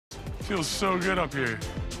Feels so good up here.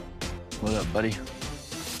 What up, buddy?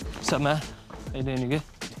 What's up, man? How you doing? You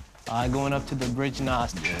good? Going up to the bridge now.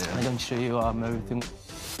 I'm going to show you everything.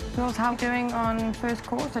 Girls, how are you doing on first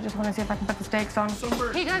course? I just want to see if I can put the stakes on.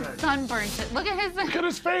 Sunburnt. He got sunburnt. Look at his... Look at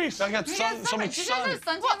his face. I got so much sun.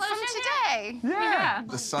 What, from today? Yeah.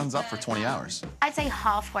 The sun's up for 20 hours. I'd say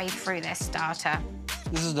halfway through this starter.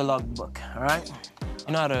 This is the logbook, all right?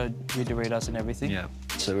 You know how to read the radars and everything? Yeah.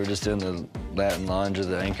 So we're just doing the Latin launch of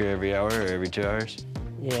the anchor every hour or every 2 hours?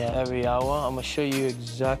 Yeah, every hour. I'm gonna show you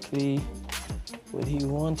exactly what he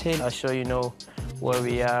wanted. I'll show you where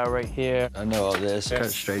we are right here. I know all this.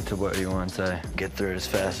 Cut straight to what you want to say. Get through it as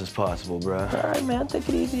fast as possible, bro. All right, man, take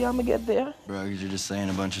it easy. I'm gonna get there. Bro, you're just saying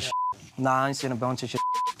a bunch of shit. Nah, I ain't saying a bunch of shit.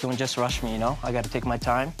 Don't just rush me, you know? I gotta take my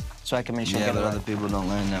time so I can make sure I Yeah, get but it other right. people don't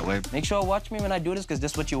learn that way. Make sure to watch me when I do this, because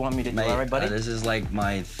this is what you want me to do, Mate, all right, buddy? this is like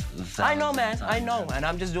my I know, man. I know, man. and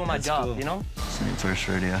I'm just doing my That's job, cool. you know? Same first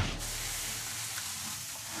rodeo.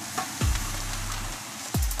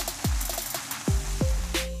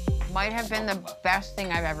 Might have been the best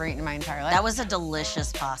thing I've ever eaten in my entire life. That was a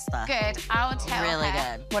delicious pasta. Good, I'll tell Really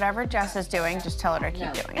her. good. Whatever Jess is doing, just tell her to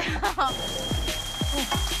keep doing it.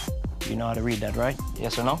 You know how to read that, right?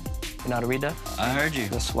 Yes or no? You know how to read that? I heard you.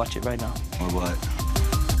 Let's watch it right now. Or what?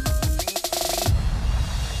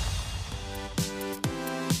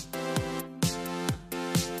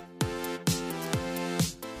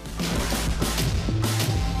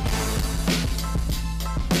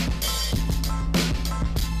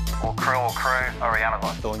 All crew, Oriana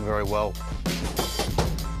not doing very well.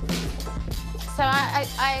 So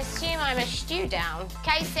I assume I'm a stew down.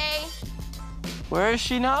 Kasie? Where is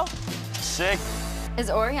she now? Sick. Is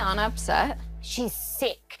Oriana upset? She's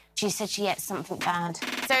sick. She said she ate something bad.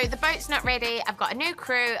 So the boat's not ready. I've got a new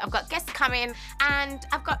crew. I've got guests coming, and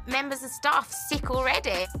I've got members of staff sick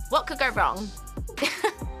already. What could go wrong?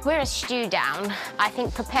 We're a stew down. I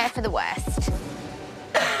think prepare for the worst.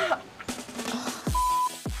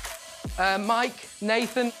 Mike,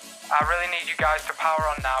 Nathan. I really need you guys to power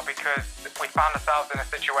on now because we found ourselves in a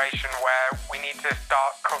situation where we need to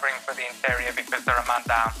start covering for the interior because they're a man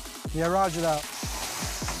down. Yeah, roger that.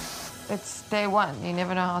 It's day one. You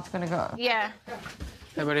never know how it's going to go. Yeah.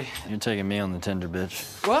 Hey, buddy. You're taking me on the tender,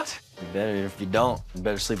 bitch. What? You better. If you don't, you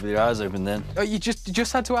better sleep with your eyes open then. Oh, you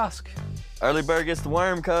just had to ask. Early bird gets the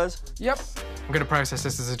worm, cuz. Yep. I'm gonna process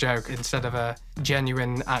this as a joke instead of a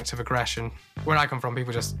genuine act of aggression. Where I come from,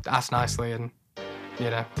 people just ask nicely and,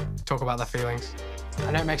 talk about their feelings.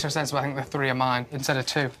 I know it makes no sense, but I think the 3 are mine instead of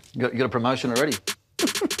 2. You got a promotion already?